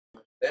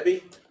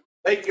Debbie,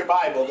 take your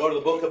Bible, go to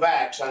the book of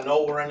Acts. I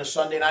know we're in a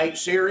Sunday night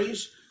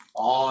series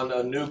on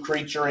a new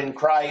creature in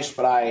Christ,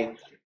 but I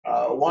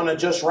want to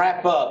just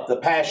wrap up the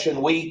Passion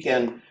Week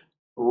and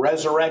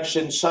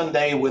Resurrection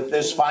Sunday with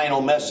this final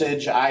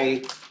message.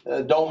 I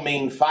don't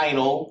mean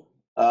final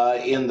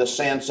in the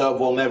sense of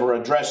we'll never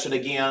address it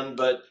again,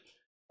 but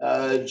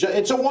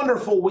it's a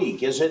wonderful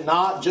week, is it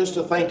not? Just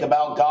to think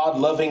about God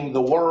loving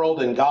the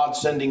world and God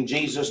sending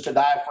Jesus to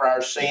die for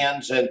our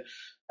sins and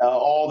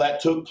all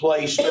that took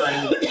place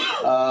during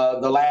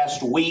the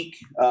last week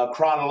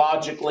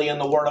chronologically in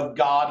the Word of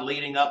God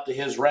leading up to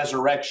His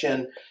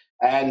resurrection.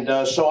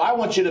 And so I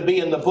want you to be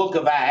in the book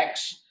of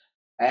Acts,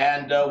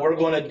 and we're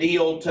going to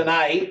deal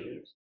tonight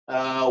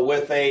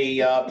with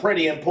a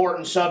pretty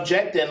important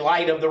subject in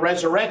light of the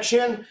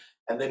resurrection.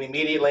 And then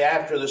immediately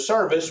after the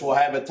service, we'll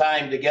have a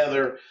time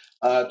together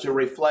to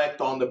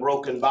reflect on the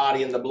broken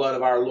body and the blood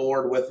of our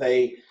Lord with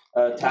a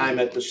time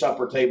at the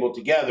supper table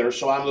together.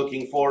 So I'm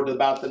looking forward to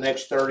about the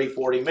next 30,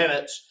 40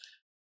 minutes.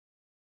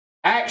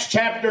 Acts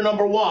chapter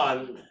number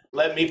 1.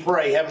 Let me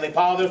pray. Heavenly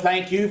Father,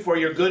 thank you for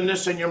your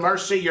goodness and your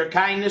mercy, your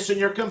kindness and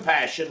your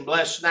compassion.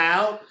 Bless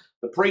now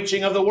the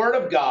preaching of the Word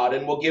of God,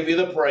 and we'll give you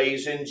the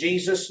praise in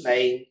Jesus'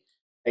 name.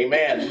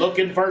 Amen. Look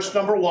in verse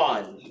number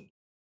 1.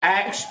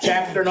 Acts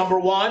chapter number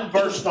 1,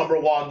 verse number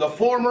 1. The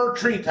former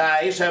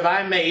treatise have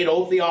I made,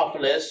 O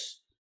Theophilus,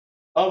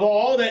 of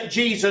all that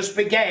Jesus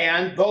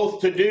began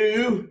both to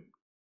do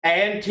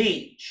and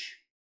teach,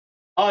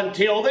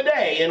 until the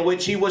day in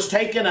which he was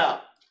taken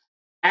up.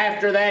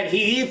 After that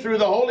he, through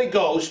the Holy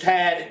Ghost,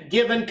 had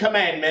given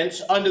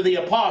commandments unto the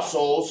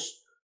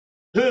apostles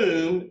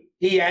whom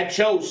he had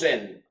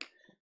chosen,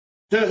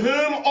 to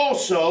whom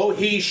also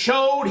he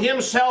showed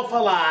himself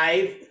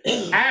alive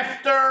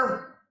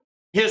after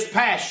his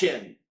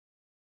passion,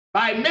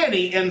 by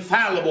many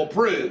infallible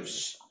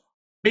proofs,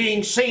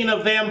 being seen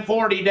of them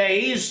 40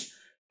 days,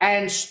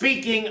 and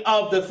speaking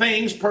of the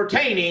things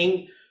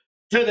pertaining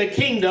to the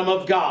kingdom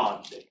of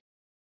God.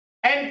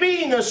 And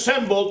being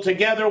assembled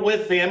together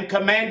with them,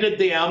 commanded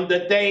them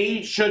that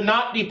they should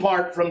not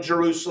depart from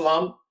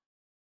Jerusalem,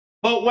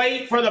 but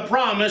wait for the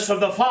promise of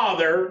the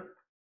Father,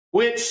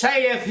 which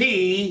saith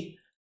he,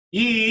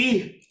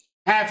 ye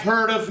have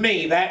heard of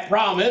me. That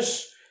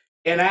promise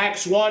in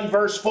Acts 1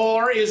 verse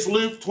 4 is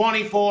Luke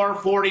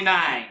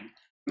 24:49.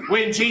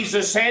 When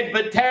Jesus said,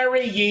 but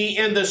tarry ye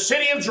in the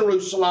city of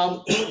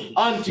Jerusalem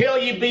until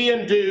ye be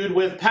endued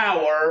with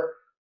power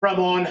from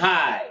on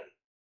high.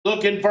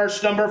 Look in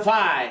verse number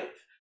 5.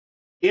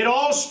 It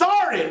all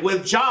started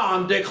with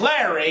John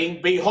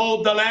declaring,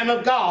 behold the Lamb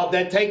of God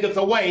that taketh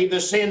away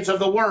the sins of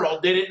the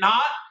world. Did it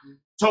not?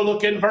 So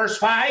look in verse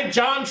 5.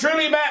 John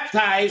truly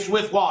baptized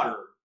with water,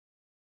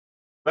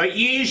 but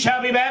ye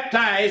shall be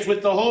baptized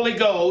with the Holy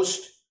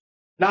Ghost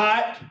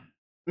not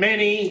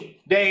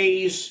many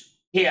days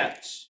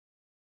hence.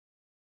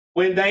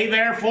 When they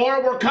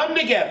therefore were come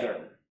together,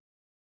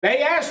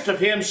 they asked of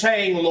him,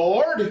 saying,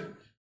 Lord,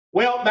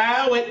 wilt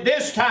thou at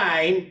this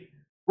time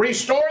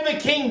restore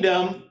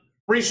again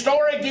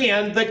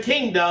the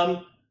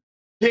kingdom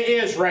to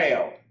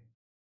Israel?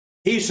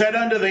 He said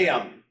unto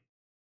them,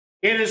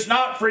 it is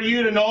not for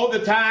you to know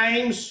the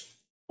times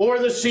or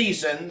the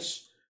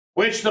seasons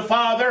which the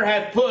Father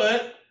hath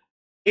put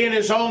in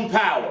his own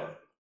power.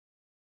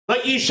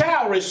 But ye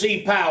shall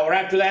receive power.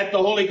 After that, the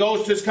Holy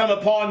Ghost has come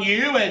upon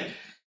you, and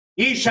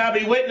ye shall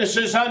be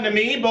witnesses unto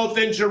me, both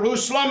in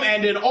Jerusalem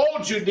and in all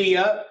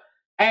Judea,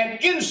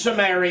 and in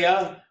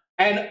Samaria,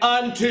 and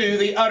unto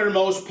the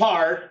uttermost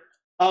part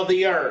of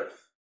the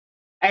earth.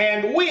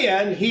 And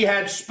when he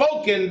had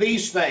spoken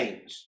these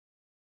things,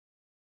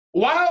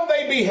 while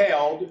they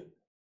beheld,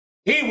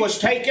 he was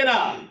taken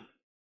up,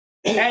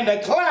 and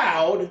a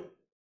cloud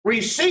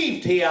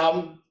received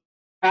him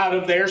out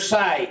of their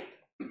sight.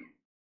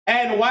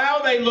 And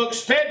while they looked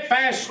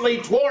steadfastly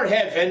toward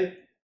heaven,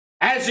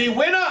 as he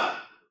went up,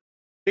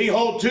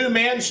 behold, two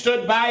men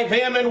stood by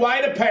them in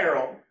white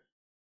apparel,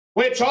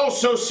 which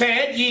also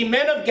said, ye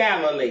men of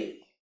Galilee,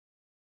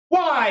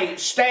 why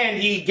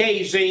stand ye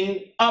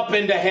gazing up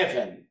into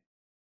heaven?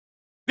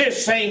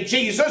 This same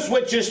Jesus,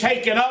 which is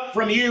taken up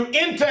from you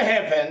into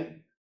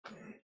heaven,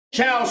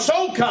 shall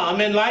so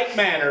come in like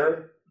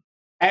manner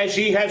as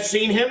ye have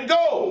seen him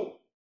go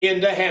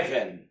into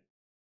heaven.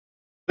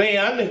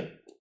 Then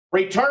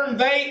returned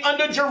they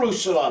unto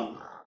Jerusalem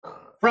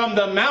from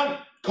the mount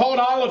called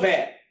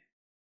Olivet,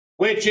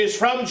 which is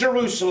from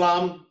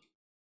Jerusalem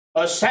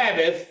a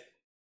Sabbath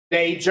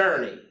day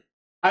journey.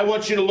 I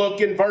want you to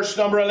look in verse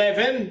number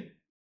 11,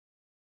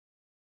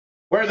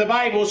 where the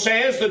Bible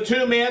says, the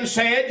two men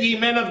said, ye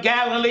men of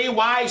Galilee,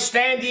 why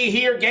stand ye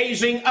here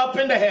gazing up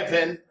into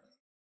heaven?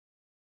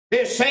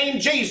 This same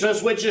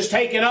Jesus, which is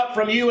taken up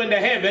from you into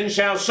heaven,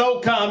 shall so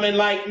come in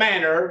like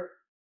manner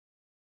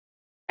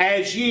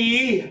as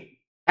ye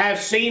have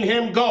seen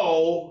him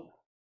go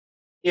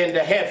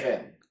into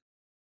heaven.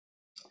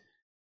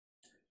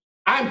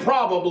 I'm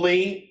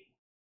probably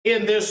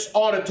in this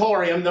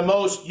auditorium the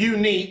most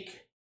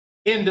unique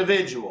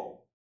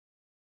individual.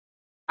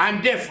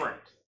 I'm different.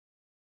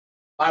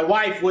 My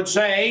wife would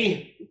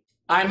say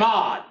I'm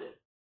odd.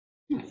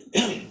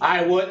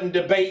 I wouldn't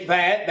debate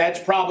that. That's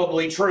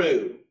probably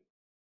true.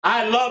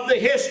 I love the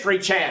History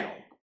Channel.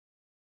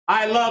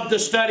 I love to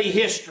study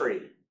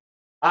history.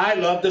 I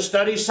love to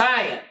study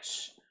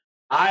science.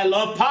 I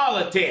love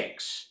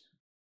politics.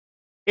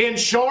 In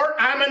short,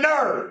 I'm a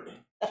nerd.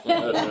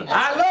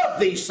 I love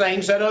these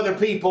things that other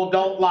people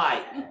don't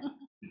like.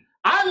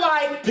 I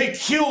like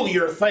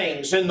peculiar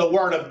things in the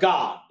Word of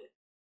God.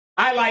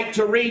 I like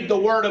to read the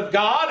Word of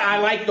God. I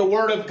like the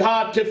Word of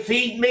God to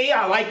feed me.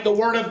 I like the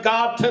Word of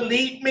God to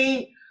lead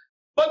me.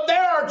 But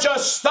there are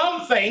just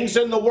some things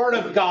in the Word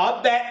of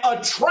God that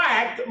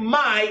attract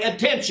my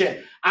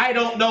attention. I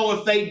don't know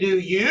if they do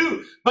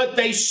you, but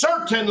they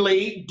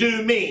certainly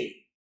do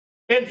me.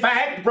 In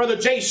fact, Brother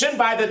Jason,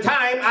 by the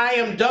time I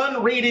am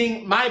done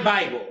reading my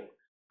Bible,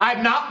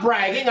 I'm not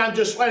bragging, I'm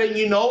just letting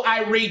you know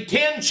I read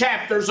 10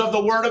 chapters of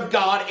the Word of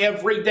God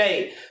every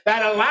day.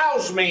 That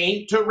allows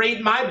me to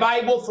read my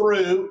Bible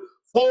through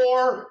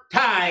 4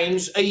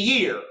 times a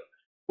year,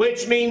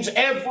 which means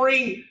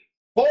every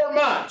 4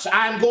 months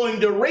I'm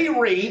going to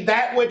reread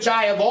that which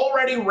I have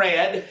already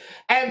read,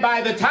 and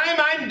by the time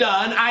I'm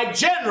done, I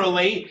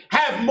generally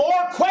have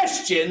more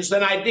questions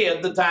than I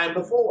did the time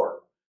before,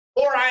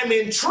 or I'm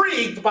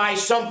intrigued by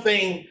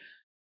something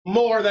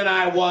more than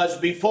I was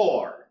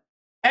before.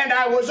 And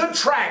I was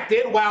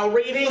attracted while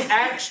reading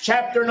Acts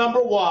chapter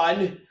number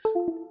 1,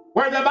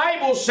 where the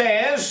Bible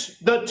says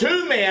the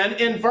 2 men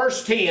in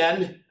verse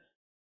 10,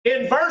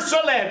 in verse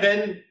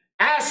 11,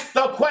 asked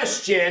the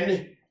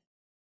question,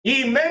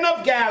 "Ye men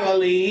of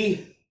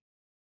Galilee,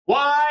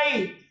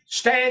 why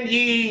stand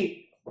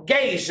ye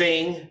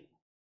gazing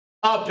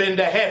up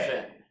into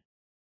heaven?"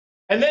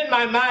 And then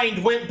my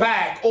mind went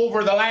back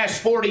over the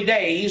last 40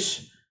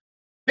 days.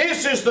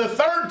 This is the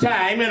 3rd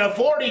time in a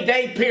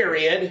 40-day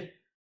period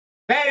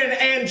that an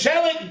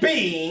angelic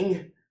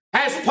being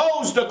has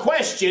posed a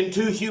question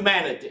to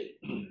humanity.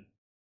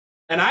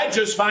 And I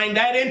just find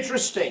that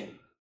interesting.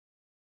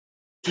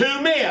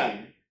 2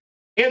 men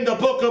in the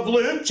book of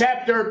Luke,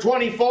 chapter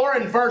 24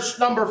 and verse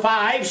number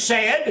 5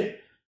 said,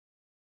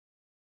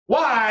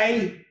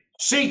 "Why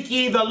seek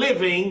ye the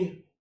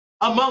living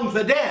among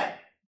the dead?"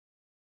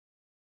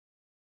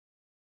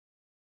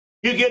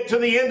 You get to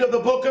the end of the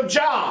book of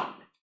John.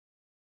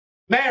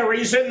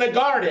 Mary's in the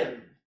garden.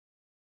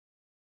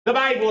 The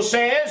Bible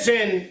says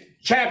in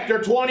chapter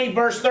 20,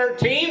 verse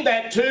 13,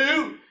 that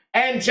 2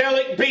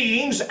 angelic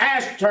beings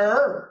asked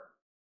her,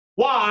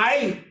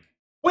 "Why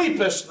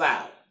weepest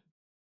thou?"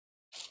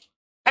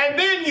 And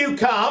then you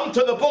come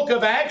to the book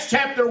of Acts,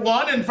 chapter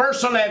 1 and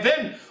verse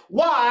 11,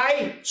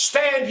 "Why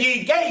stand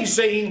ye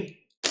gazing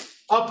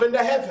up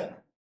into heaven?"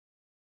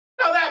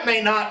 Now that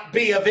may not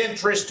be of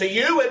interest to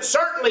you. It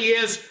certainly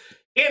is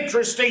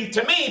interesting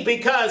to me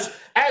because,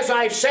 as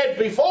I've said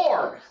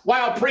before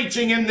while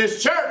preaching in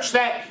this church,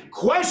 that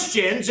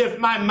questions, if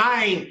my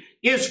mind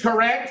is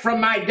correct from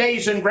my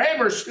days in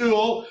grammar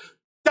school,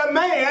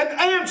 demand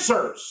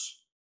answers.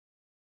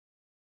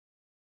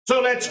 So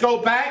let's go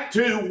back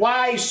to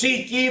 "Why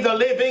seek ye the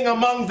living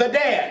among the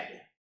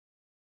dead?"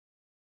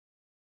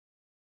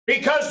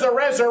 Because the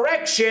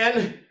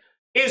resurrection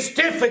is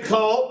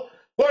difficult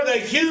for the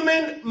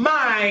human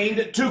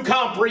mind to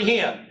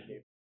comprehend.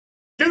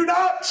 Do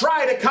not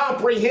try to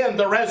comprehend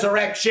the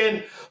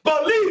resurrection.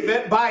 Believe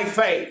it by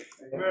faith.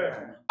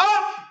 Amen.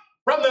 Up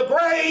from the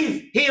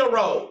grave he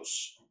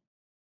arose.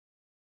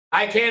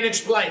 I can't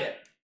explain it.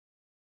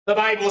 The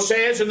Bible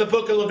says in the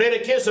book of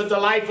Leviticus that the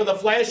life of the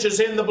flesh is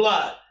in the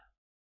blood.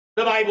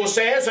 The Bible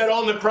says that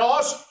on the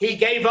cross he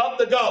gave up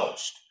the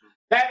ghost.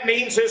 That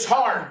means his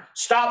heart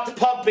stopped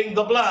pumping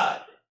the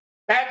blood.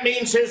 That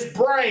means his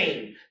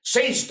brain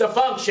ceased to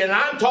function.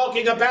 I'm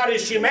talking about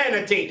his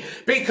humanity,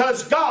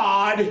 because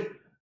God,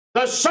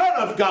 the Son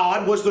of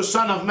God, was the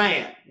Son of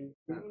Man.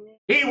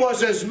 He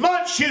was as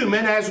much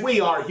human as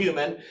we are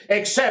human,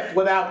 except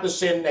without the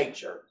sin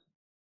nature.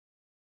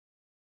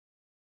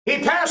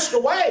 He passed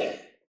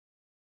away.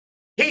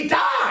 He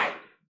died.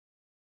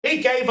 He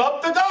gave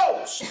up the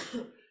ghost.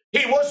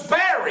 He was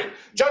buried,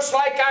 just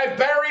like I've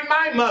buried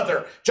my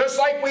mother, just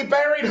like we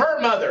buried her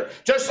mother,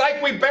 just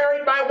like we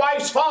buried my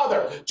wife's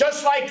father,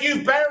 just like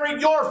you've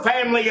buried your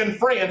family and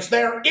friends.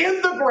 They're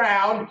in the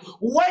ground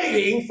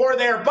waiting for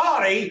their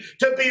body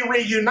to be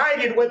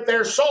reunited with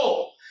their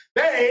soul.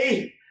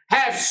 They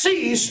have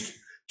ceased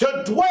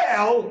to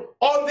dwell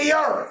on the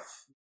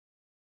earth.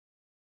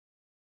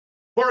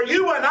 For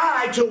you and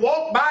I to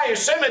walk by a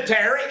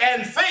cemetery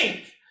and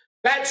think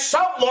that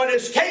someone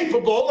is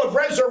capable of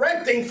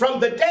resurrecting from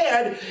the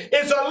dead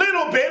is a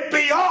little bit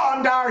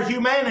beyond our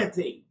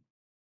humanity.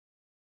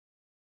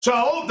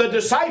 So the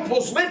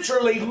disciples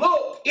literally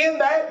looked in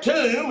that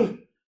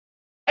tomb,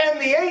 and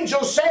the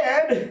angel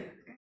said,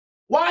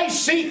 "Why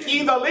seek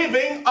ye the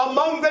living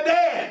among the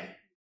dead?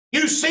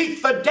 You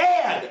seek the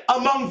dead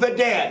among the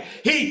dead."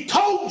 He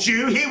told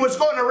you he was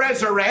going to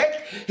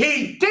resurrect.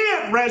 He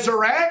did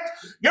resurrect.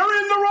 You're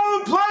in the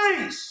wrong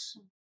place.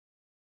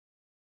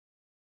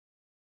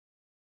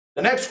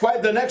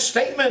 The next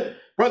statement,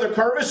 Brother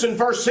Curvis, in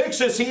verse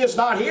 6 is, "He is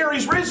not here,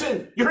 he's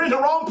risen." You're in the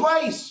wrong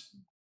place.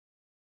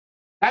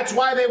 That's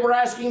why they were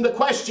asking the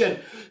question,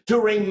 to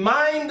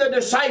remind the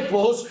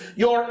disciples,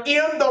 you're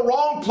in the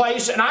wrong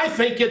place. And I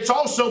think it's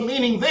also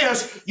meaning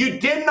this, you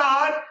did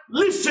not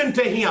listen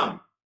to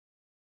him.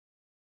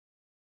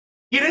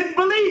 You didn't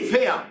believe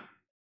him.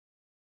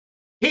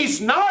 He's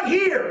not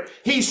here.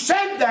 He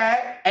said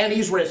that, and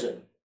he's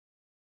risen.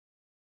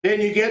 Then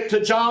you get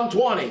to John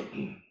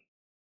 20.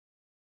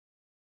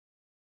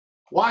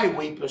 Why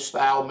weepest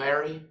thou,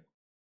 Mary?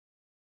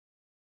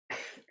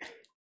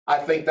 I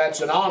think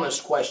that's an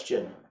honest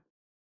question.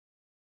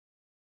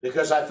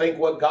 Because I think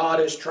what God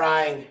is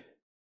trying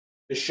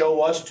to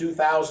show us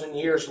 2,000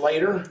 years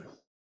later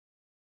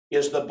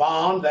is the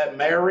bond that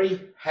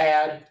Mary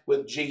had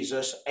with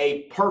Jesus,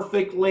 a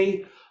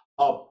perfectly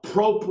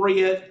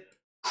appropriate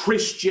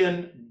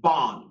Christian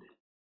bond.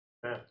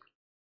 Yeah.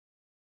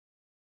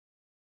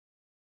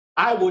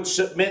 I would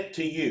submit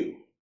to you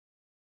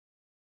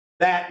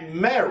that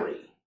Mary,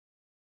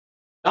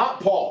 not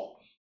Paul,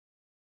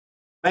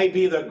 may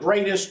be the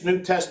greatest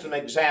New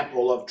Testament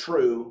example of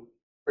true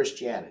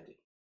Christianity.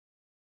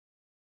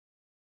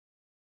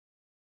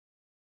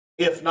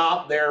 If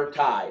not, they're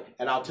tied.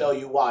 And I'll tell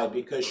you why.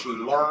 Because she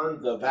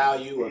learned the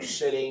value of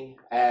sitting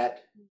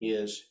at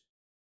his.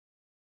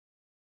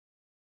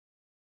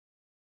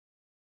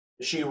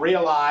 She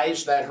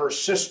realized that her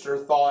sister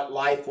thought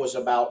life was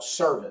about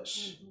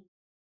service.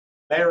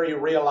 Mary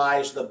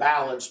realized the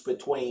balance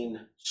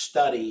between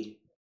study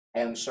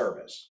and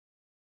service.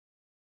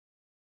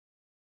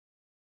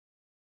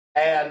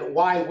 And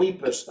why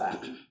weepest thou?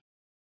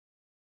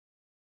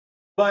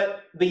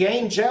 But the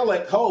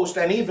angelic host,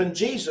 and even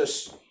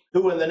Jesus,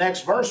 who in the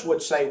next verse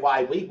would say,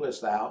 why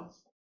weepest thou?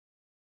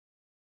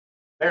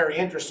 Very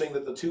interesting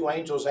that the two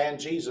angels and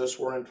Jesus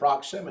were in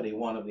proximity,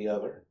 one of the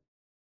other.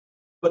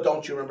 But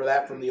don't you remember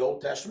that from the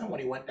Old Testament when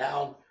he went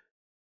down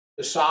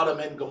to Sodom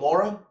and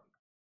Gomorrah?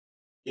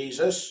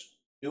 Jesus,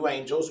 two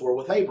angels were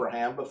with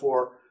Abraham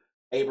before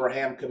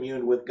Abraham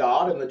communed with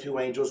God, and the two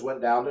angels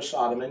went down to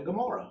Sodom and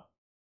Gomorrah.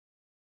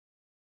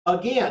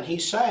 Again,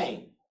 he's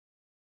saying,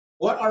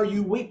 what are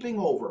you weeping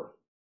over?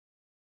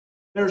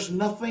 There's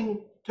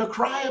nothing to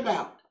cry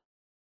about.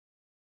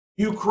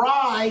 You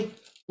cry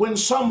when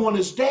someone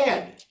is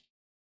dead.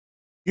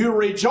 You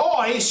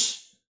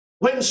rejoice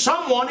when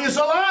someone is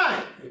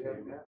alive.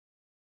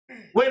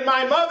 When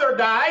my mother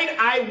died,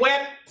 I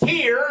wept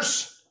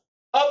tears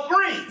of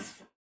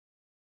grief.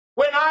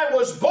 When I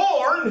was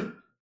born,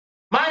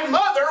 my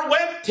mother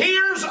wept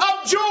tears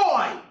of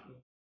joy.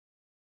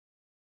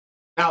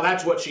 Now,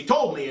 that's what she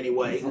told me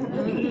anyway.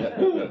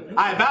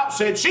 I about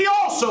said she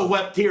also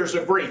wept tears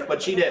of grief,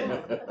 but she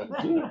didn't.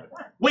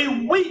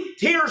 We weep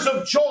tears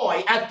of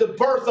joy at the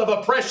birth of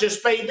a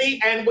precious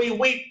baby, and we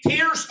weep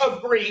tears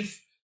of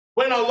grief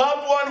when a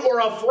loved one or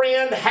a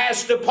friend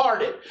has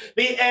departed.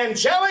 The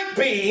angelic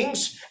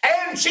beings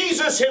and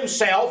Jesus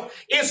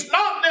himself is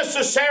not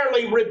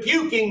necessarily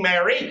rebuking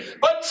Mary,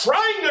 but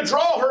trying to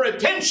draw her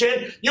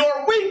attention.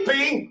 You're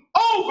weeping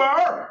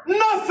over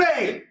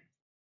nothing.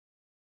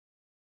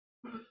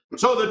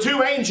 So the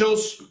two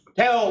angels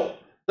tell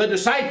the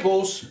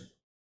disciples,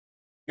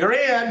 you're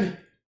in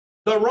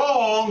the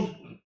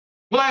wrong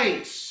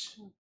place.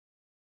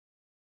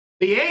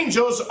 The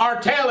angels are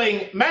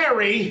telling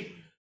Mary,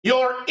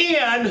 you're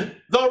in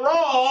the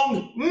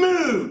wrong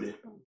mood.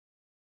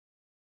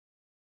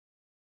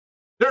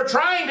 They're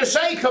trying to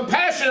say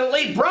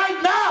compassionately,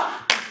 brighten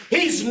up.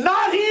 He's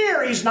not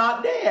here. He's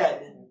not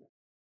dead.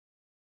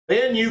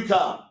 Then you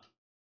come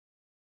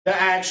to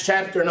Acts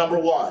chapter number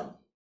 1.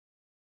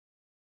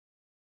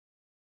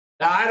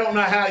 Now, I don't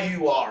know how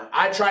you are.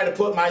 I try to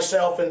put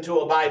myself into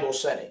a Bible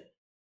setting.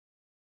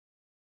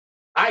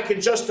 I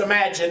can just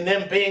imagine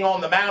them being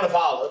on the Mount of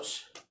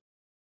Olives.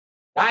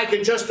 I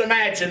can just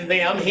imagine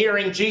them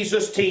hearing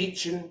Jesus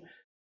teach and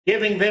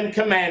giving them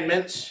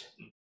commandments,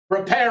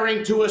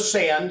 preparing to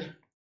ascend.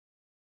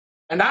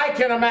 And I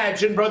can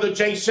imagine, Brother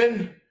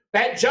Jason,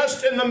 that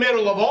just in the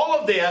middle of all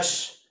of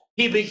this,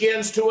 he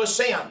begins to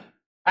ascend.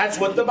 That's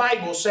what the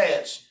Bible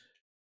says.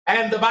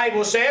 And the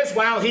Bible says,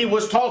 while he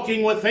was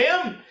talking with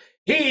them,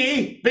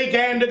 he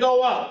began to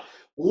go up.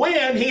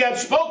 When he had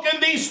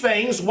spoken these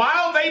things,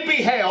 while they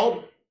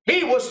beheld,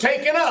 he was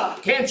taken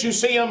up. Can't you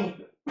see him?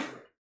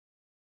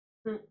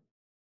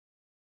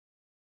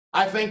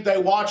 I think they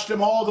watched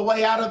him all the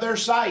way out of their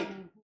sight.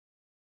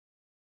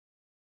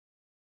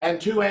 And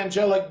two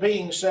angelic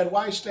beings said,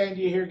 why stand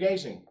ye here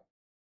gazing?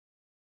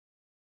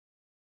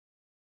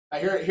 Now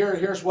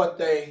here's what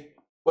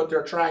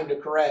they're trying to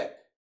correct.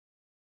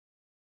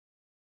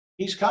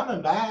 He's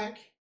coming back.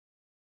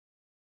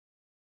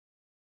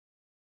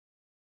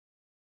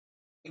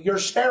 You're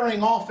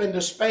staring off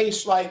into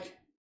space like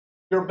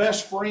your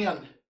best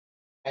friend.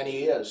 And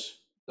he is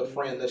the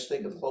friend that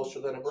sticketh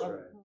closer than a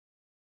brother.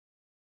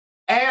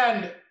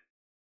 And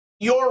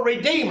your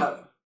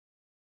Redeemer.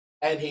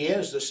 And he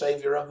is the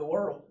Savior of the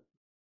world.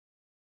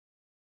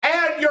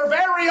 And your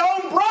very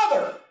own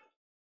brother.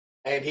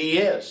 And he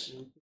is.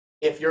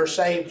 If you're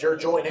saved, you're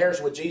joint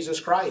heirs with Jesus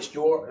Christ.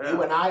 You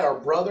and I are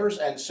brothers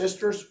and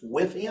sisters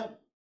with him.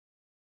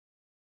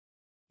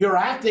 You're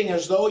acting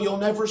as though you'll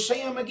never see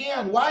him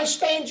again. Why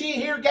stand ye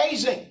here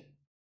gazing?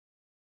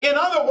 In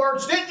other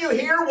words, didn't you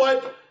hear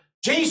what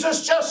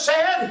Jesus just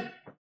said?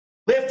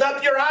 Lift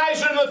up your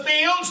eyes into the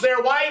fields,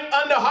 they're white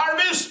unto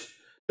harvest.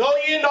 Go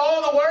ye into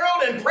all the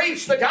world and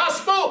preach the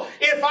gospel.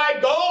 If I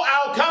go,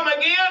 I'll come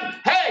again.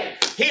 Hey,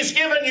 he's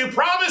given you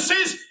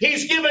promises.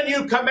 He's given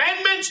you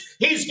commandments.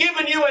 He's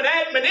given you an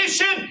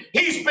admonition.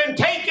 He's been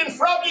taken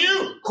from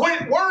you.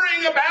 Quit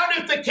worrying about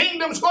if the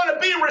kingdom's going to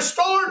be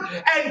restored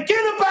and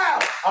get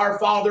about our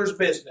Father's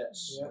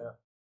business. Yeah.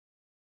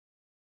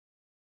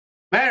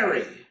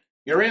 Mary,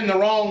 you're in the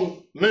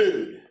wrong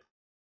mood.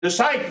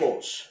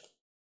 Disciples,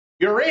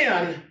 you're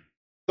in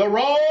the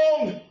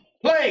wrong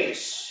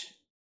place.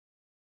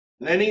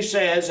 And then he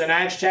says in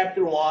Acts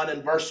chapter 1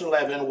 and verse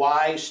 11,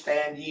 why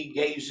stand ye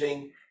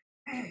gazing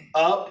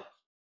up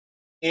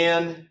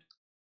into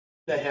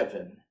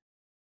heaven?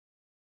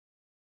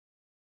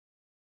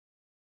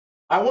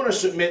 I want to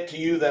submit to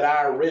you that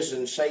our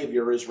risen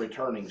Savior is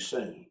returning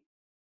soon.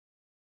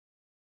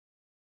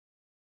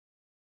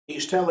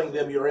 He's telling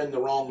them you're in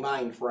the wrong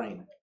mind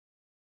frame.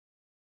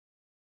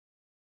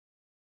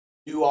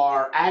 You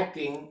are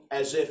acting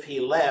as if he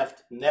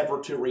left never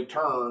to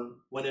return,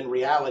 when in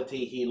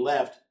reality he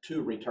left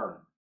to return.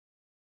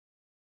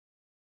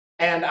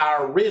 And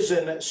our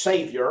risen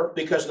Savior,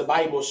 because the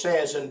Bible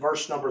says in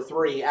verse number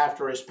 3,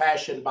 after his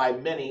passion by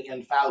many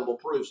infallible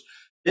proofs.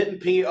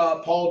 Didn't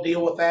Paul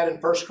deal with that in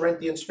 1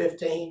 Corinthians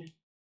 15?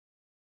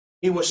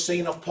 He was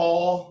seen of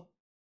Paul.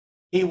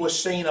 He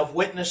was seen of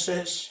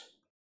witnesses.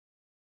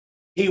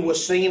 He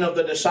was seen of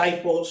the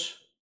disciples.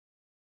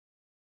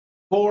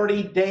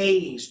 40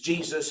 days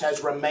Jesus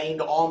has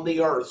remained on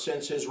the earth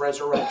since his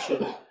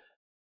resurrection.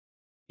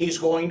 He's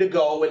going to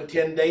go, and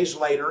 10 days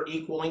later,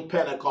 equaling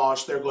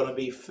Pentecost, they're going to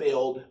be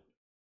filled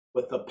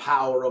with the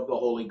power of the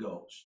Holy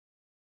Ghost.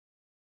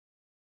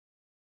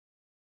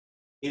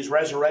 He's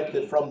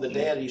resurrected from the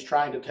dead. He's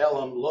trying to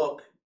tell them,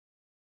 look,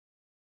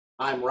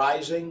 I'm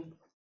rising,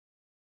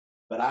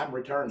 but I'm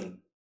returning.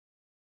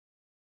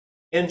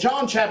 In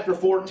John chapter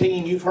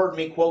 14, you've heard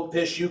me quote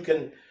this. You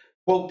can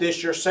quote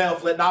this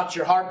yourself. Let not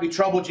your heart be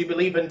troubled. You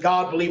believe in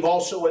God, believe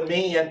also in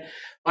me. And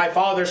my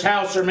Father's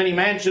house are many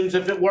mansions.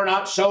 If it were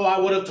not so, I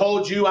would have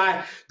told you,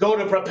 I go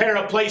to prepare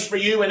a place for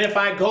you. And if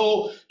I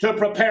go to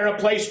prepare a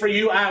place for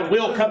you, I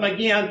will come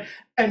again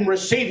and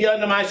receive you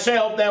unto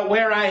myself, that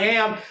where I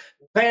am,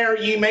 there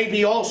ye may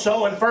be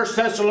also. In 1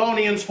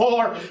 Thessalonians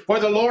 4, for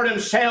the Lord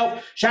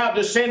himself shall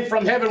descend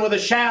from heaven with a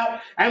shout,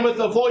 and with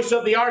the voice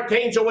of the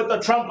archangel, with the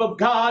trump of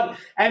God,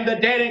 and the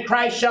dead in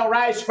Christ shall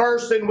rise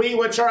first, and we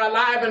which are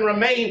alive and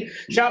remain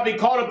shall be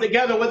caught up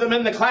together with them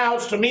in the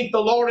clouds to meet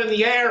the Lord in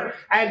the air,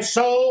 and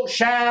so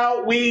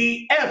shall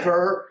we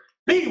ever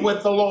be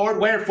with the Lord.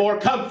 Wherefore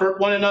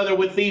comfort one another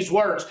with these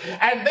words.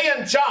 And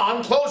then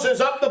John closes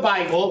up the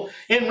Bible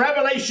in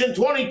Revelation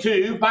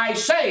 22 by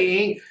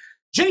saying,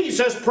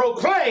 Jesus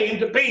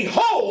proclaimed,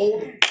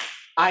 behold,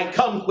 I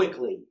come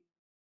quickly.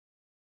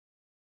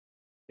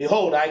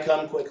 Behold, I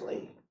come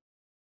quickly.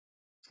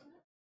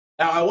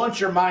 Now, I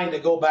want your mind to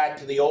go back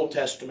to the Old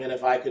Testament.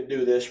 If I could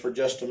do this for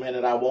just a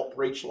minute, I won't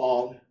preach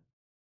long.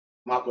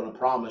 I'm not going to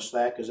promise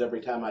that, because every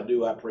time I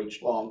do, I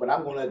preach long. But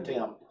I'm going to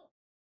attempt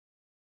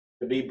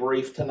to be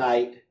brief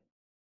tonight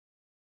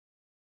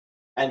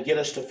and get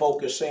us to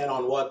focus in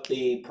on what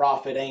the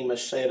prophet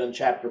Amos said in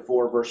chapter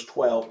 4, verse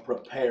 12,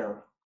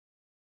 prepare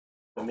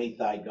to meet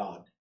thy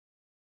God.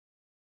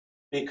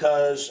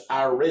 Because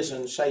our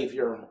risen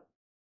Savior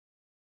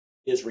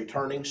is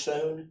returning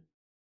soon.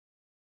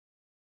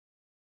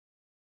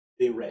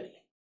 Be ready.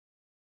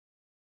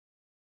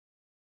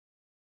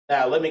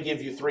 Now, let me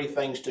give you 3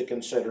 things to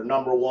consider.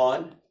 Number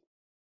 1,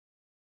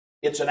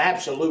 it's an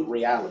absolute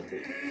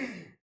reality.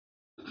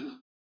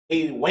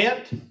 He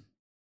went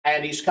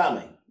and he's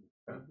coming.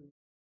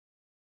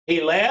 He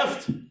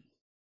left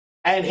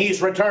and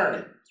he's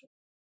returning.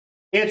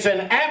 It's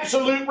an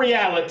absolute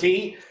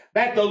reality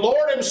that the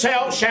Lord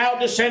himself shall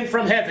descend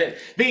from heaven.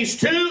 These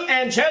 2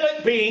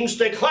 angelic beings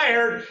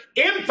declared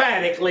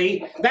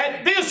emphatically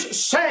that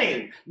this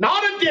same,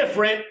 not a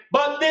different,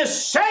 but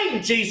this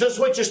same Jesus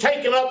which is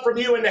taken up from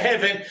you into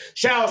heaven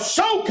shall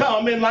so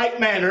come in like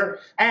manner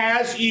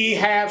as ye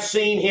have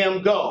seen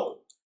him go.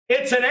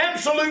 It's an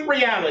absolute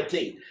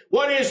reality.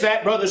 What is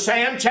that, Brother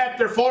Sam?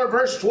 Chapter 4,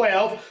 verse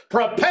 12,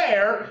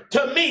 prepare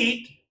to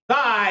meet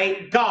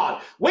thy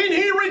God. When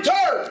he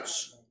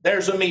returns,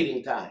 there's a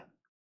meeting time.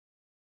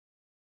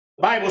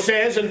 The Bible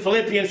says in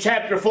Philippians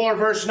chapter 4,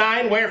 verse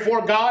 9,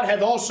 wherefore God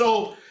hath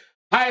also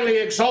highly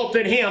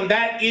exalted him,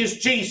 that is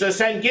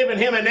Jesus, and given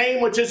him a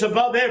name which is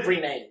above every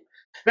name.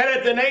 That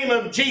at the name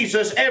of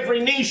Jesus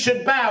every knee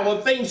should bow,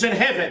 of things in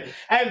heaven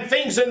and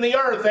things in the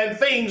earth and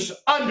things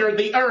under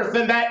the earth,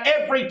 and that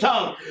every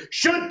tongue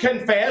should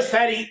confess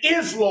that he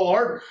is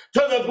Lord,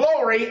 to the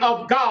glory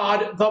of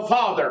God the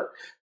Father.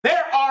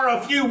 There are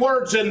a few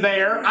words in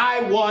there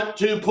I want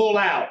to pull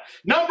out.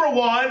 Number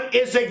 1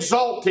 is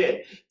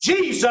exalted.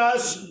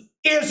 Jesus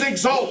is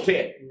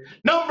exalted.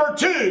 Number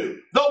 2,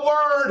 the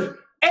word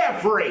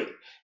every.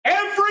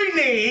 Every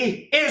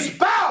knee is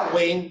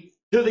bowing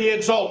to the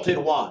exalted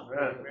one.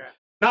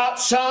 Not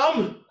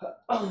some,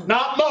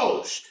 not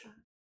most.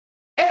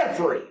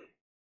 Every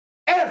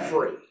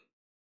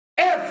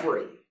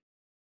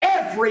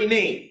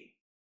knee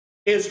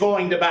is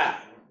going to bow.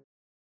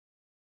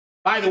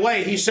 By the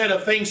way, he said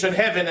of things in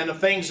heaven and of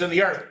things in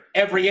the earth,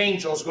 every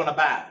angel is going to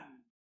bow.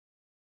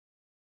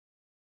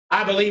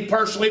 I believe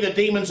personally the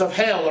demons of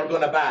hell are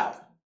going to bow.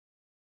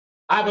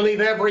 I believe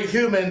every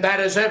human that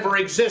has ever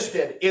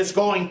existed is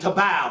going to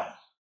bow.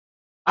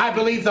 I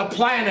believe the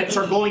planets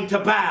are going to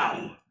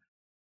bow.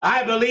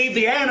 I believe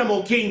the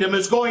animal kingdom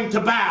is going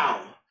to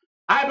bow.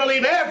 I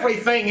believe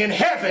everything in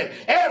heaven,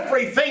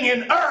 everything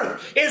in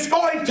earth is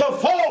going to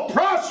fall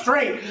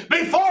prostrate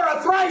before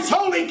a thrice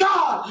holy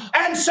God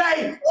and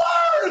say,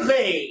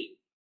 worthy,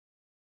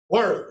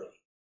 worthy,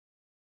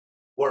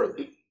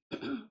 worthy.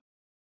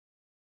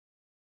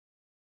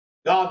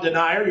 God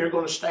denier, you're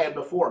going to stand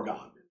before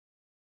God.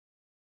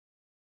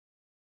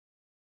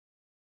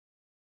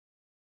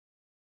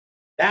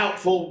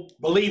 Doubtful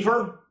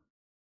believer,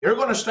 you're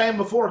going to stand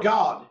before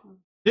God.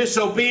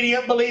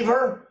 Disobedient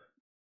believer,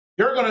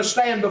 you're going to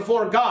stand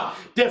before God.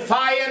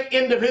 Defiant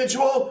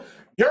individual,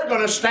 you're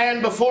going to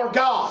stand before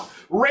God.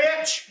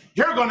 Rich,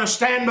 you're going to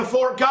stand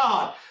before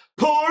God.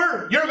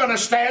 Poor, you're going to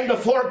stand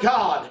before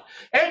God.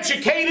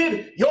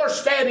 Educated, you're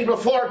standing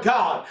before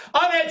God.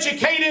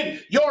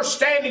 Uneducated, you're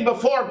standing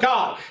before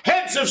God.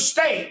 Heads of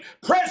state,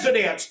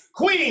 presidents,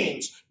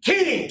 queens,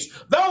 kings,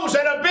 those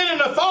that have been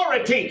in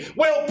authority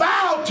will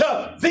bow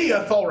to the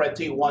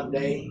authority one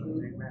day.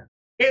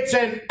 It's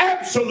an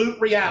absolute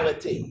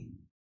reality.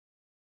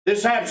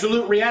 This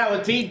absolute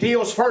reality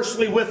deals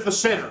firstly with the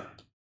sinner.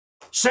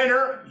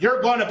 Sinner,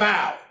 you're going to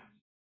bow.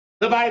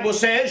 The Bible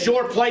says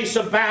your place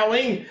of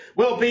bowing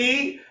will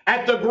be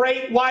at the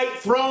great white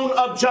throne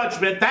of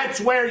judgment.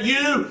 That's where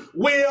you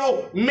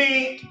will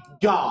meet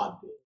God.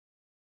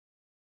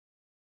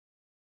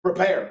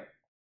 Prepare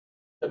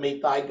to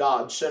meet thy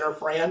God. Sinner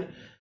friend,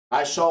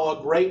 I saw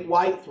a great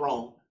white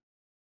throne.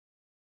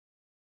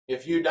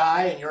 If you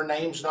die and your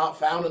name's not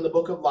found in the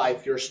book of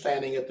life, you're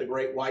standing at the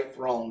great white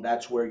throne.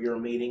 That's where you're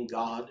meeting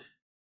God,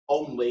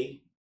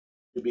 only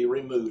to be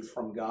removed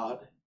from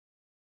God.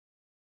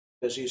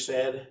 As he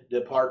said,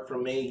 depart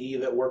from me, ye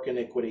that work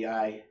iniquity,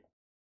 I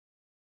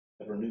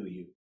never knew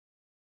you.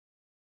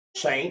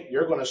 Saint,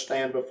 you're going to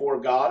stand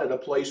before God at a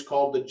place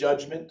called the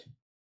judgment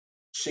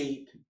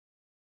seat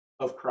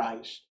of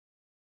Christ.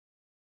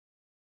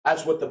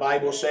 That's what the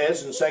Bible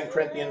says in 2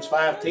 Corinthians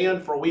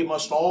 5:10, for we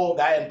must all,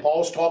 that, and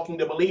Paul's talking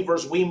to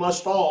believers, we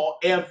must all,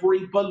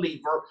 every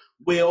believer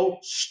will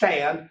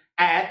stand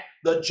at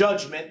the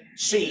judgment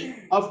seat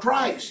of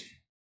Christ.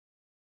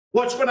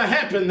 What's going to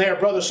happen there,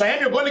 Brother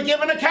Sam? You're going to give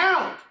an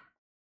account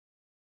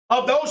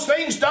of those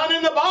things done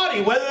in the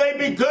body, whether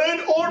they be good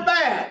or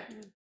bad.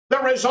 The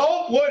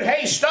result, wood,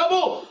 hay,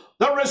 stubble.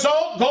 The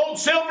result, gold,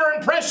 silver,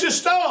 and precious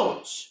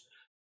stones.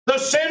 The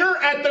sinner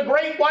at the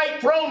great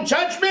white throne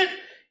judgment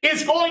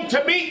is going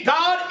to meet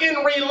God in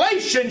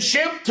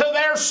relationship to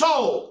their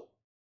soul.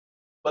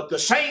 But the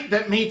saint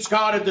that meets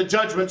God at the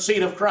judgment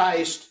seat of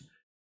Christ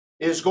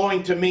is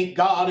going to meet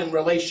God in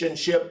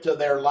relationship to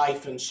their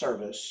life and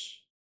service.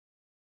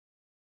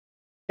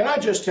 Can I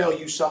just tell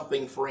you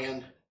something,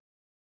 friend?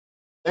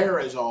 There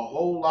is a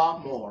whole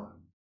lot more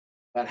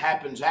that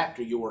happens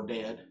after you're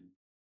dead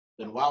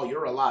than while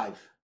you're alive.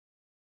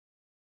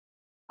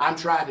 I'm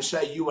trying to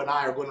say you and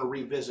I are going to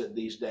revisit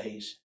these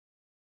days.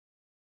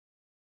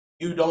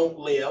 You don't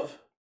live,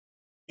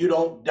 you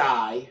don't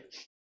die,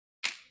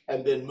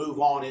 and then move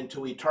on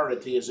into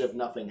eternity as if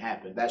nothing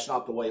happened. That's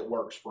not the way it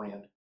works,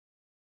 friend.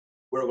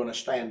 We're going to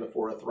stand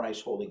before a thrice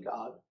holy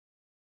God.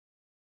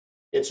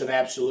 It's an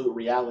absolute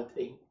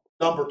reality.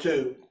 Number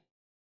two,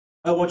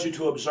 I want you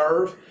to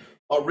observe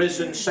a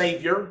risen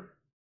Savior.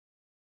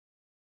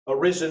 A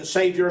risen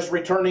Savior is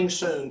returning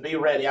soon. Be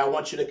ready. I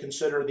want you to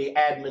consider the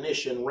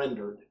admonition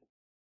rendered.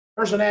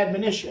 There's an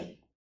admonition,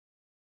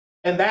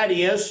 and that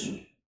is,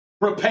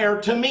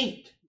 prepare to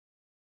meet.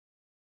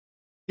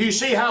 Do you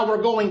see how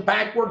we're going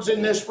backwards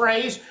in this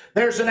phrase?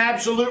 There's an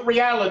absolute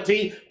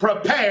reality.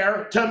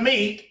 Prepare to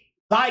meet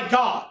thy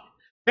God.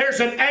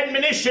 There's an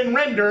admonition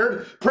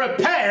rendered.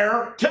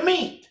 Prepare to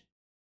meet.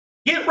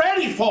 Get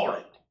ready for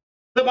it.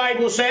 The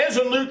Bible says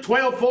in Luke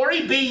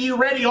 12:40, be ye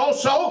ready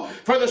also,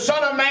 for the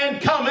Son of Man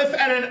cometh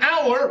at an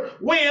hour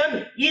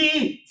when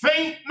ye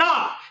think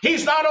not.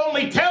 He's not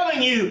only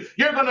telling you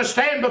you're going to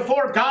stand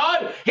before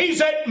God,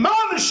 he's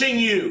admonishing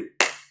you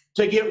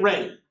to get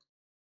ready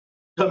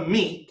to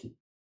meet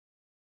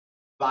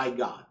thy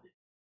God.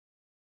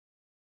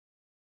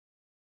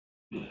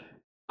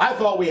 I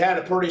thought we had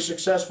a pretty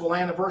successful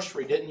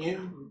anniversary, didn't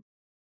you?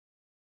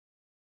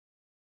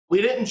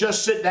 We didn't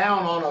just sit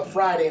down on a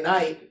Friday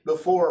night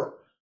before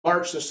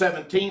March the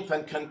 17th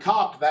and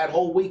concoct that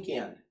whole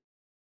weekend.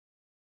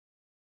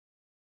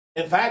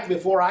 In fact,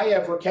 before I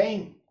ever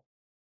came,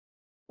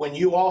 When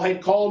you all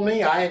had called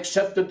me, I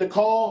accepted the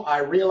call. I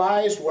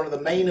realized one of the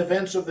main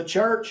events of the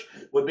church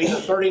would be the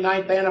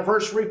 39th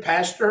anniversary.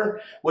 Pastor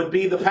would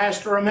be the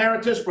pastor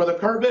emeritus, Brother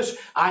Curvis.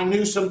 I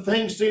knew some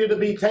things needed to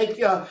be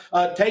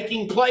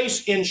taking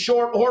place in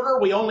short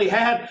order. We only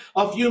had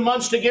a few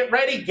months to get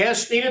ready.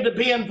 Guests needed to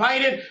be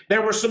invited.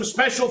 There were some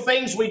special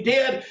things we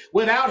did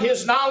without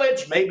his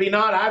knowledge. Maybe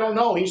not, I don't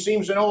know. He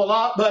seems to know a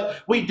lot,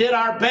 but we did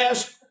our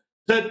best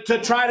to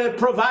try to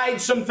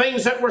provide some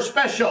things that were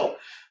special.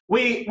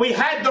 We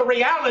had the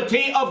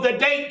reality of the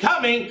date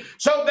coming,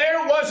 so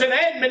there was an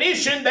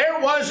admonition, there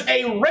was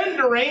a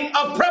rendering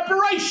of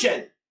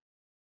preparation.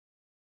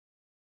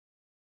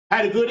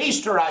 Had a good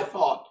Easter, I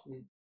thought.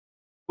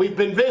 We've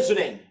been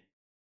visiting.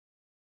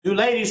 You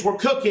ladies were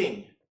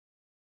cooking.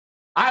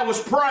 I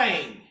was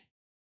praying.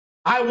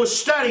 I was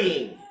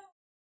studying.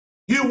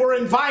 You were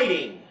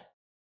inviting.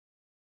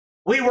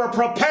 We were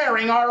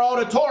preparing our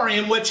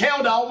auditorium, which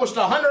held almost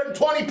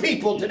 120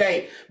 people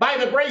today, by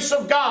the grace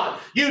of God.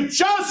 You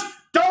just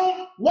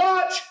don't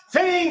watch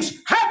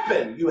things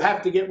happen. You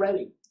have to get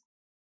ready.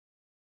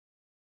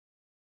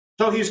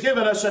 So he's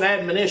given us an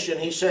admonition.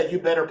 He said, you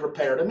better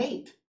prepare to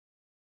meet.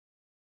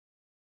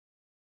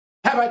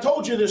 Have I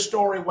told you this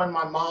story when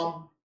my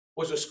mom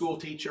was a school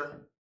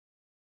teacher?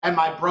 And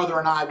my brother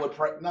and I would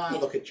pray. Nah,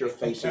 look at your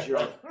faces.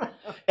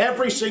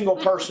 Every single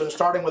person,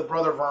 starting with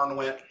Brother Vern,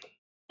 went,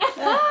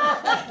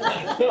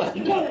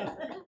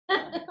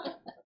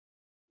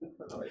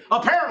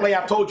 apparently,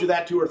 I've told you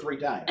that 2 or 3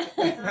 times.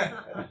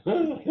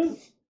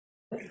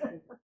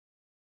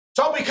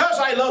 So because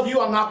I love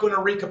you, I'm not going to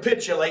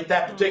recapitulate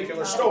that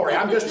particular story.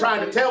 I'm just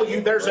trying to tell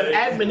you there's an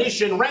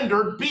admonition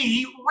rendered,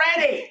 be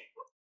ready.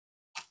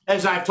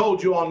 As I've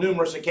told you on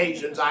numerous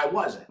occasions, I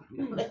wasn't.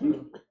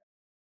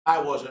 I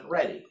wasn't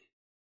ready.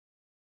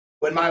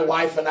 When my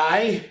wife and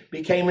I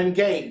became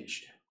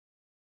engaged,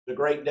 a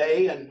great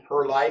day in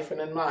her life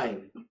and in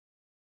mine,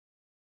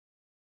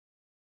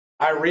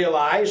 I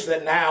realized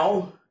that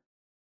now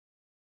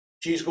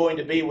she's going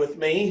to be with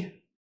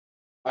me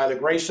by the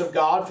grace of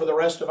God for the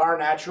rest of our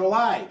natural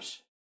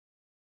lives.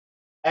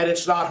 And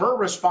it's not her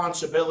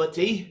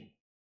responsibility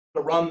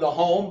to run the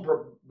home,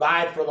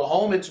 provide for the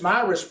home. It's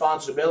my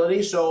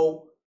responsibility,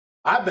 so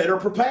I better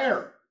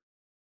prepare.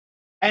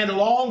 And a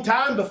long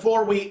time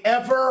before we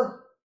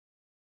ever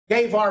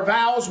gave our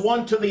vows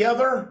one to the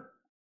other,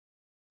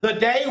 the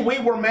day we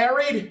were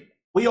married,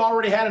 we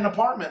already had an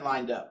apartment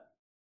lined up.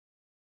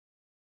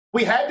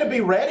 We had to be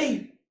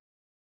ready.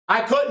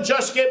 I couldn't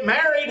just get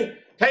married,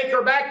 take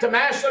her back to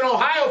Massillon,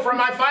 Ohio for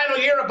my final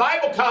year of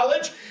Bible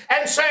college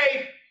and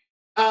say,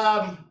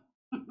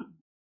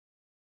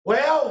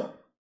 well,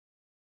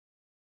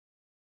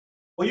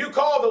 will you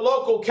call the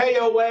local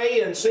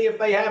KOA and see if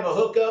they have a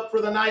hookup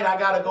for the night? I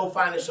got to go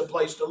find us a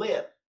place to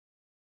live.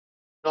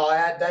 No,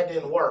 that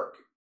didn't work.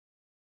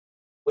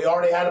 We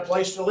already had a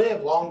place to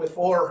live long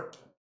before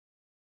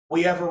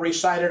we ever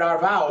recited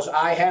our vows.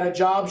 I had a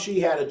job, she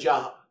had a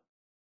job.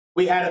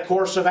 We had a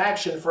course of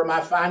action for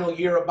my final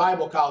year of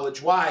Bible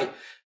college. Why?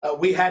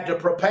 We had to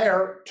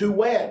prepare to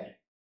wed.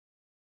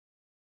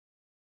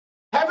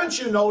 Haven't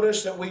you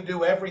noticed that we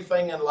do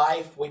everything in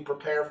life, we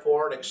prepare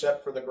for it,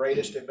 except for the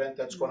greatest event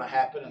that's going to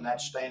happen, and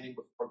that's standing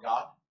before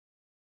God?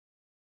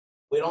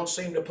 We don't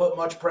seem to put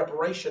much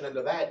preparation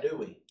into that, do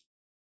we?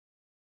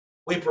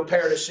 We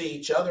prepare to see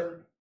each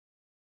other.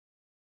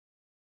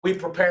 We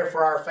prepare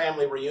for our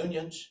family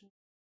reunions.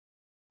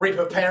 We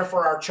prepare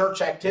for our church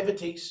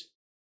activities.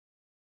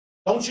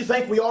 Don't you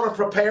think we ought to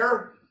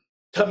prepare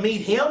to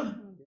meet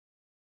Him?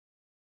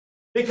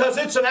 Because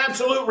it's an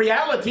absolute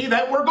reality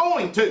that we're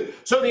going to.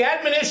 So the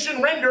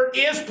admonition rendered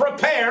is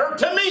prepare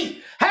to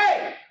meet.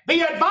 Hey, the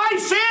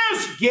advice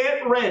is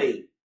get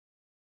ready.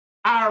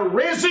 Our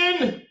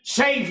risen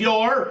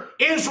Savior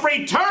is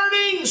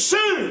returning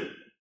soon.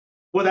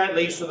 Well, that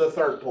leads to the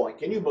third point.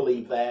 Can you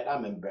believe that?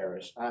 I'm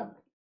embarrassed. I've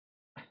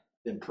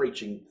been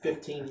preaching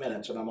 15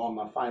 minutes and I'm on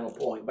my final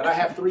point. But I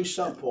have 3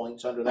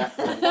 sub-points under that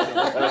point.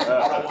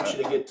 I don't want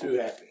you to get too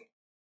happy.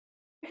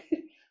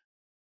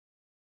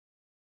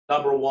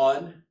 Number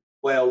 1,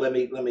 well, let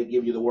me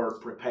give you the word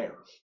prepare.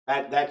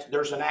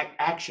 There's an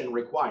action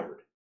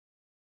required.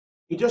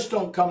 You just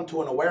don't come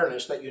to an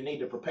awareness that you need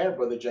to prepare,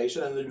 Brother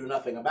Jason, and then do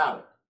nothing about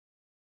it.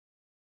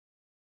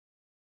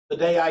 The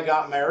day I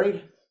got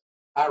married,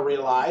 I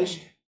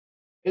realized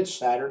it's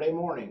Saturday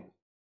morning,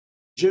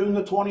 June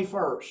the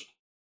 21st.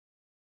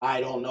 I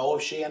don't know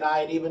if she and I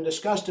had even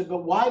discussed it,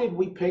 but why did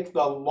we pick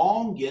the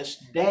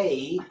longest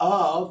day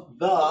of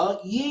the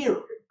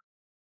year?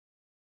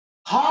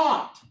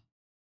 Hot.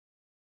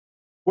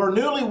 We're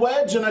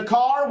newlyweds in a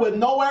car with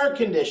no air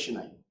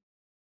conditioning.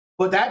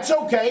 But that's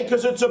okay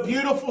because it's a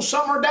beautiful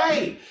summer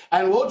day.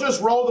 And we'll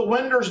just roll the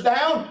windows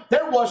down.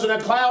 There wasn't a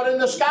cloud in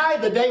the sky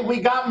the day we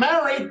got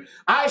married.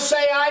 I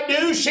say I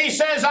do. She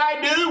says I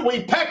do.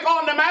 We peck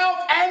on the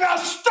mouth and a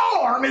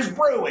storm is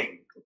brewing.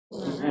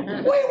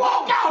 We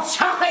walk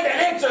outside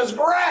and it's as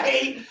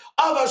gray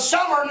of a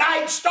summer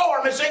night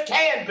storm as it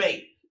can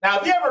be. Now,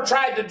 have you ever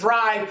tried to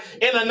drive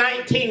in a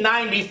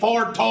 1990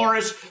 Ford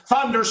Taurus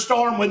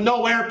thunderstorm with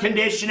no air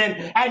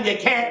conditioning and you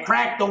can't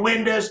crack the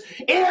windows?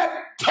 It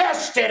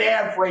tested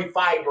every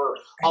fiber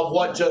of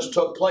what just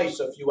took place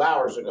a few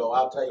hours ago.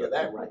 I'll tell you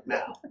that right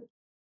now.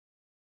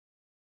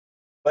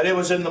 But it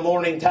was in the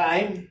morning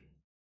time,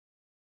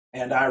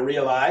 and I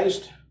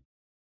realized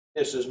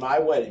this is my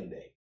wedding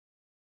day.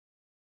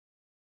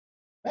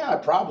 Now, I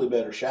probably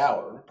better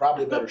shower,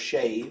 probably better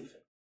shave.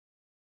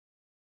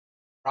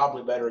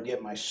 Probably better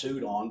get my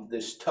suit on,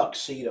 this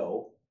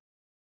tuxedo.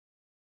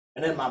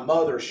 And then my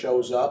mother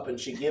shows up and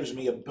she gives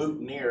me a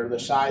boutonniere the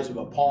size of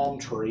a palm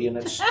tree, and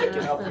it's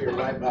sticking up here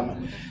right by my...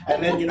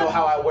 And then you know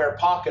how I wear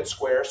pocket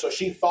squares, so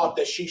she thought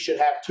that she should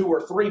have 2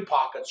 or 3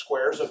 pocket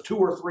squares of 2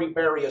 or 3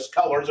 various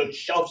colors and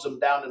shoves them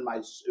down in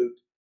my suit.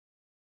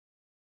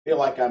 I feel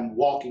like I'm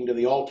walking to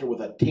the altar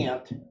with a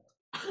tent.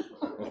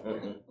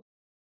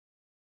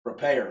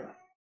 Prepare.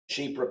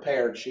 She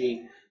prepared.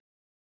 She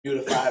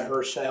beautified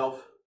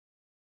herself.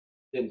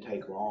 Didn't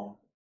take long.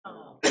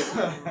 Oh.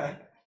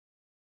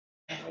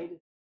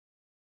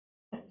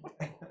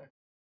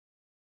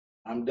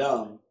 I'm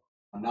dumb.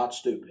 I'm not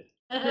stupid.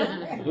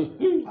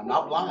 I'm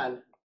not blind.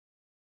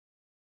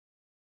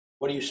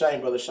 What are you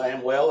saying, Brother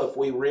Sam? Well, if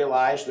we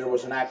realized there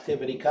was an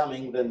activity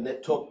coming, then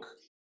it took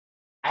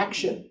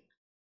action.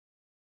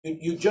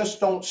 You just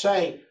don't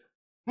say,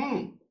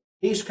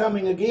 he's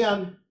coming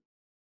again.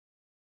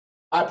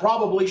 I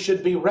probably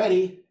should be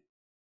ready,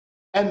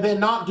 and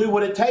then not do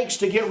what it takes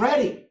to get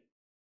ready.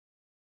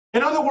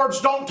 In other words,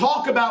 don't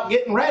talk about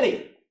getting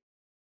ready.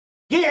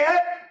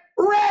 Get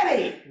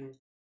ready.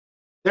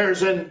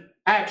 There's an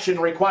action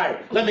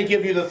required. Let me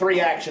give you the 3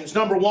 actions.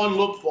 Number 1,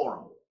 look for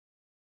them.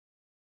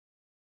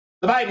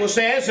 The Bible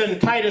says in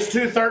Titus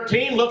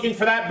 2:13, looking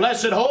for that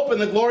blessed hope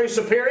and the glorious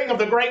appearing of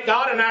the great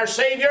God and our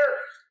Savior,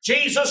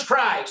 Jesus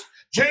Christ.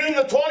 June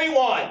the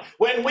 21,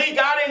 when we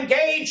got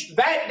engaged,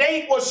 that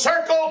date was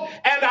circled,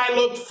 and I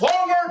looked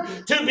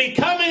forward to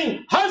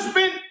becoming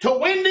husband to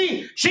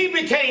Wendy. She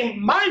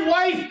became my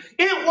wife.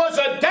 It was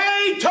a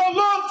day to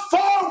look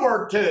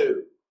forward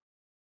to.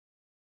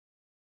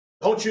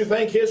 Don't you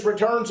think his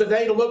return's a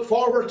day to look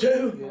forward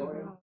to?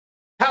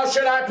 Yeah. How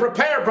should I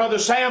prepare, Brother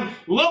Sam?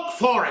 Look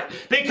for it.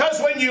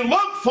 Because when you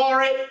look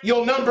for it,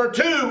 you'll, number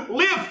 2,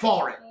 live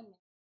for it.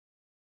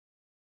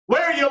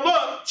 Where you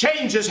look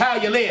changes how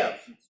you live.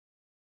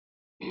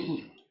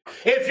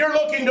 If you're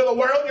looking to the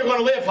world, you're going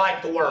to live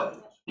like the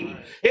world.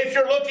 If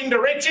you're looking to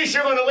riches,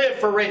 you're going to live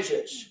for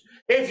riches.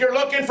 If you're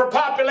looking for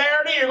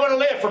popularity, you're going to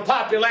live for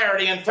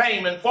popularity and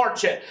fame and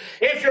fortune.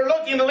 If you're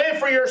looking to live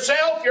for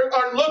yourself,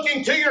 or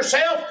looking to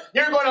yourself,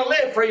 you're going to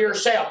live for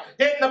yourself.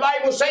 Didn't the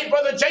Bible say,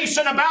 Brother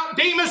Jason, about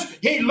Demas?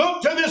 He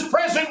looked to this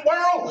present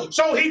world,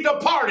 so he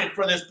departed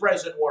for this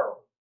present world.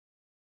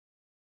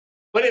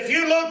 But if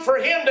you look for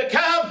him to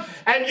come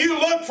and you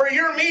look for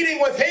your meeting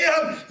with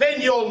him,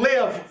 then you'll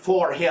live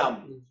for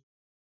him.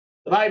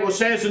 The Bible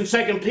says in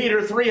 2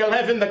 Peter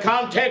 3:11, the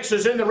context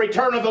is in the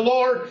return of the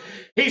Lord.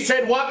 He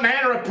said, what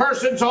manner of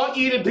persons ought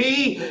ye to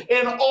be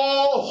in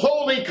all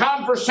holy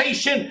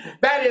conversation,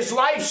 that is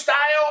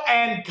lifestyle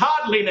and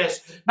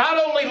godliness. Not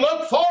only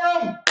look for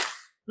him,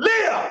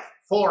 live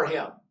for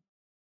him.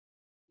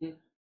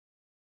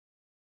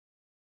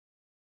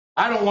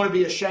 I don't want to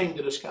be ashamed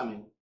of his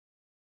coming.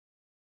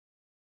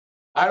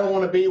 I don't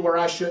want to be where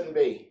I shouldn't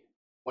be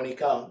when he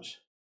comes.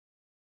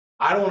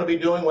 I don't want to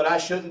be doing what I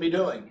shouldn't be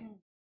doing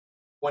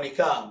when he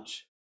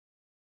comes.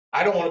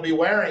 I don't want to be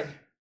wearing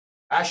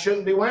I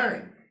shouldn't be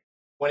wearing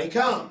when he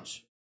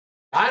comes.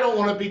 I don't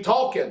want to be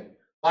talking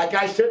like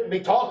I shouldn't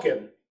be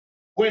talking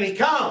when he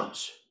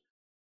comes.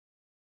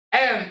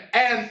 And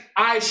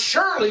I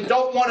surely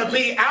don't want to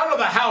be out of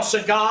the house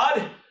of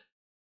God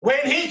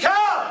when he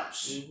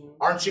comes.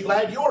 Aren't you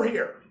glad you're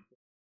here?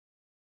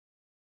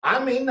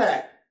 I mean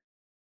that.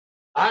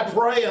 I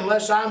pray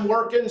unless I'm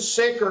working,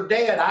 sick, or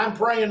dead, I'm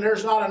praying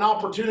there's not an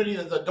opportunity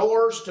that the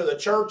doors to the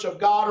church of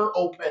God are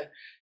open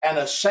and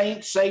a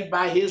saint saved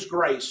by his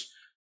grace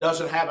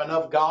doesn't have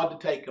enough God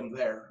to take them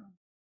there.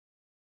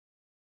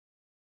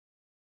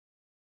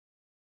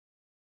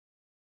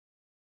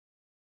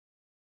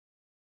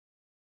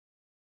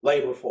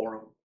 Labor for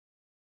them.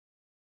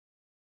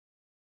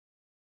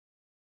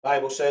 The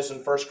Bible says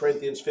in 1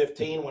 Corinthians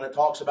 15, when it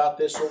talks about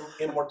this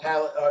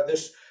immortality,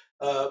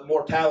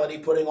 mortality,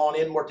 putting on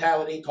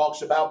immortality,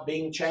 talks about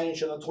being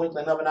changed in the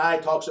twinkling of an eye,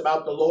 talks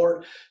about the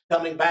Lord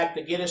coming back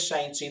to get his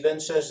saints. He then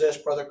says this,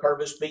 Brother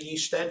Curvis, be ye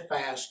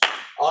steadfast,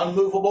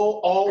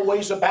 unmovable,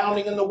 always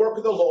abounding in the work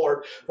of the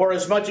Lord, for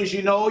as much as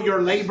you know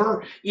your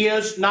labor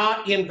is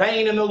not in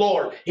vain in the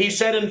Lord. He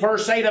said in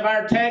verse 8 of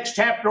our text,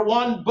 chapter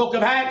 1, book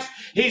of Acts,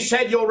 he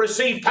said you'll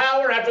receive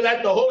power. After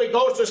that, the Holy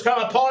Ghost has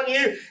come upon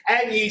you,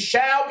 and ye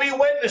shall be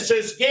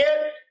witnesses.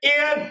 Get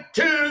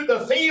into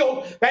the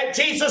field that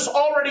Jesus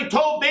already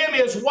told them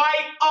is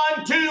white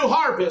unto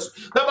harvest.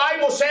 The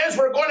Bible says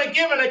we're going to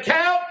give an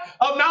account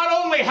of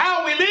not only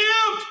how we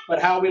lived, but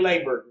how we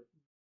labored.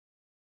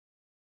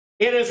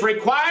 It is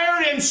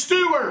required in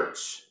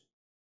stewards.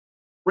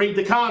 Read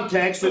the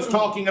context. It's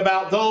talking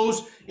about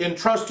those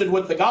entrusted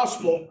with the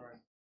gospel,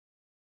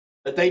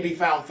 that they be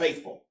found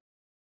faithful.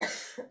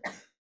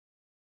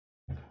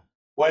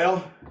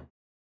 Well,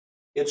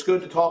 it's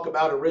good to talk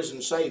about a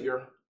risen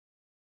Savior.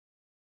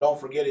 Don't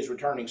forget He's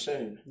returning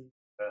soon.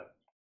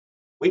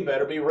 We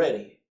better be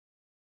ready,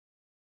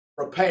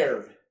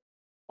 prepared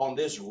on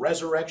this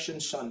Resurrection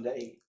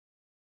Sunday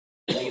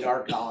to meet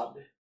our God.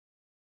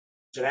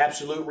 It's an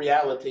absolute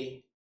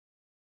reality.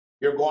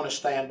 You're going to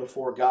stand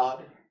before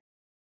God.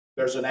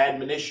 There's an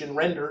admonition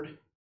rendered.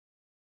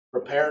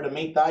 Prepare to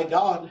meet thy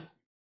God.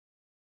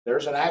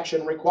 There's an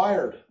action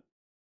required.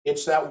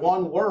 It's that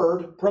one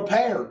word,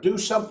 prepare. Do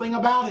something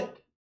about it.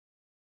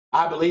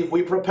 I believe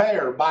we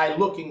prepare by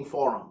looking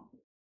for Him.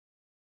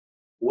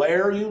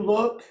 Where you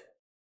look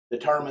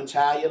determines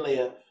how you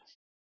live.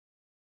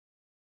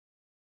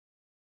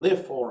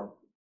 Live for Him.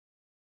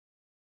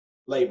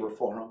 Labor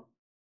for Him.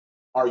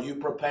 Are you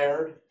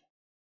prepared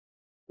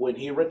when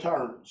He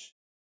returns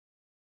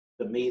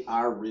to meet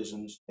our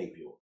risen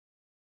Savior?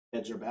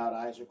 Heads are bowed,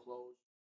 eyes are closed.